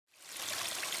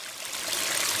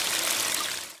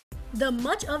The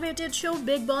much-awaited show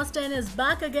Bigg Boss 10 is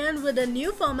back again with a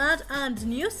new format and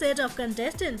new set of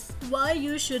contestants. Why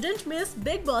you shouldn't miss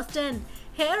Bigg Boss 10?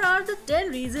 Here are the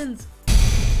 10 reasons.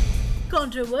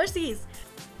 Controversies.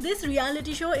 This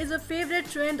reality show is a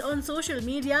favorite trend on social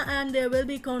media and there will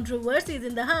be controversies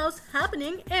in the house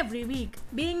happening every week.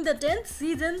 Being the 10th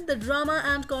season, the drama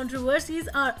and controversies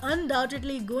are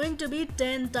undoubtedly going to be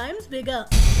 10 times bigger.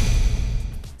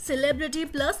 Celebrity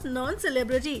plus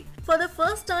non-celebrity. For the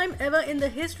first time ever in the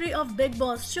history of Bigg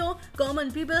Boss show,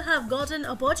 common people have got an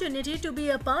opportunity to be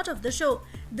a part of the show.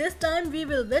 This time we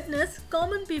will witness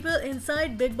common people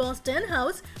inside Bigg Boss 10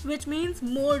 house, which means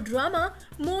more drama,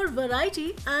 more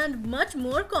variety and much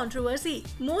more controversy.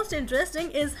 Most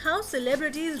interesting is how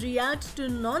celebrities react to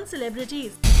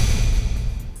non-celebrities.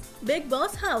 Bigg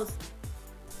Boss house.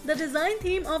 The design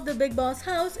theme of the Bigg Boss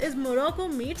house is Morocco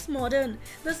meets modern.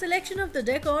 The selection of the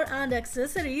decor and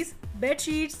accessories, bed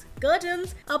sheets,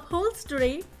 curtains,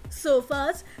 upholstery,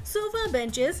 sofas, sofa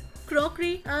benches,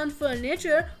 crockery and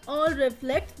furniture all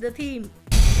reflect the theme.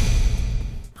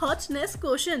 Hotness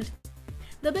quotient.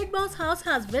 The Bigg Boss house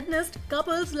has witnessed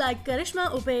couples like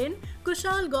Karishma Upain,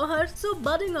 Kushal Gohar, so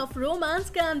budding of romance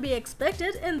can be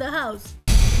expected in the house.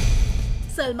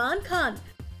 Salman Khan.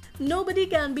 Nobody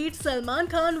can beat Salman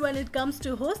Khan when it comes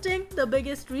to hosting, the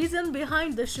biggest reason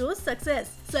behind the show's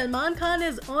success. Salman Khan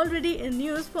is already in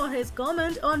news for his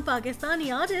comment on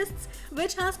Pakistani artists,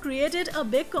 which has created a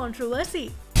big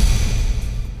controversy.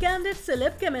 Candid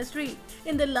celeb chemistry.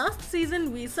 In the last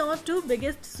season, we saw two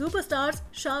biggest superstars,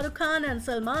 Shah Rukh Khan and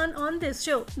Salman, on this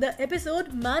show. The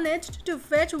episode managed to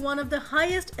fetch one of the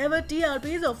highest ever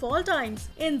TRPs of all times.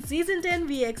 In season 10,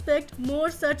 we expect more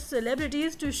such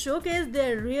celebrities to showcase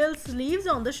their real sleeves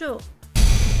on the show.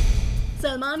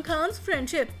 Salman Khan's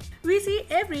friendship. We see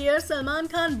every year Salman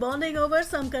Khan bonding over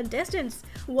some contestants.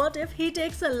 What if he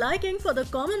takes a liking for the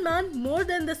common man more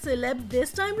than the celeb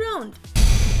this time round?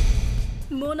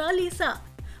 Mona Lisa.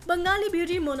 Bengali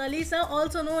beauty Mona Lisa,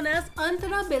 also known as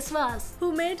Antara Biswas,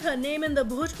 who made her name in the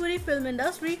Bhojpuri film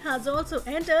industry, has also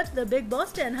entered the Bigg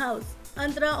Boss 10 house.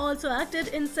 Antara also acted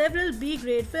in several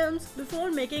B-grade films before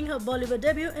making her Bollywood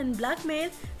debut in Blackmail,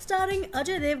 starring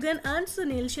Ajay Devgan and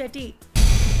Sunil Shetty.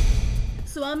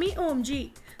 Swami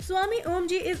Omji. Swami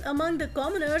Omji is among the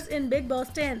commoners in Bigg Boss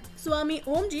 10. Swami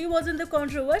Omji was in the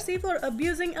controversy for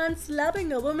abusing and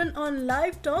slapping a woman on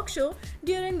live talk show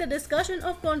during the discussion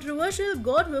of controversial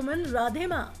godwoman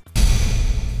Radhima.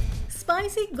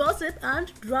 Spicy gossip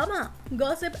and drama.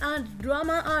 Gossip and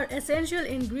drama are essential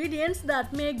ingredients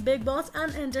that make Bigg Boss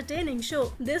an entertaining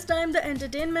show. This time the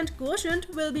entertainment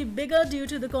quotient will be bigger due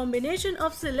to the combination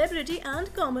of celebrity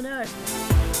and commoners.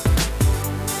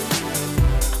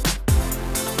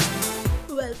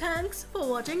 Well, thanks for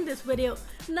watching this video.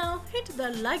 Now hit the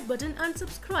like button and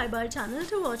subscribe our channel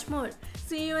to watch more.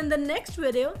 See you in the next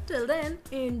video. Till then,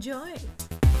 enjoy.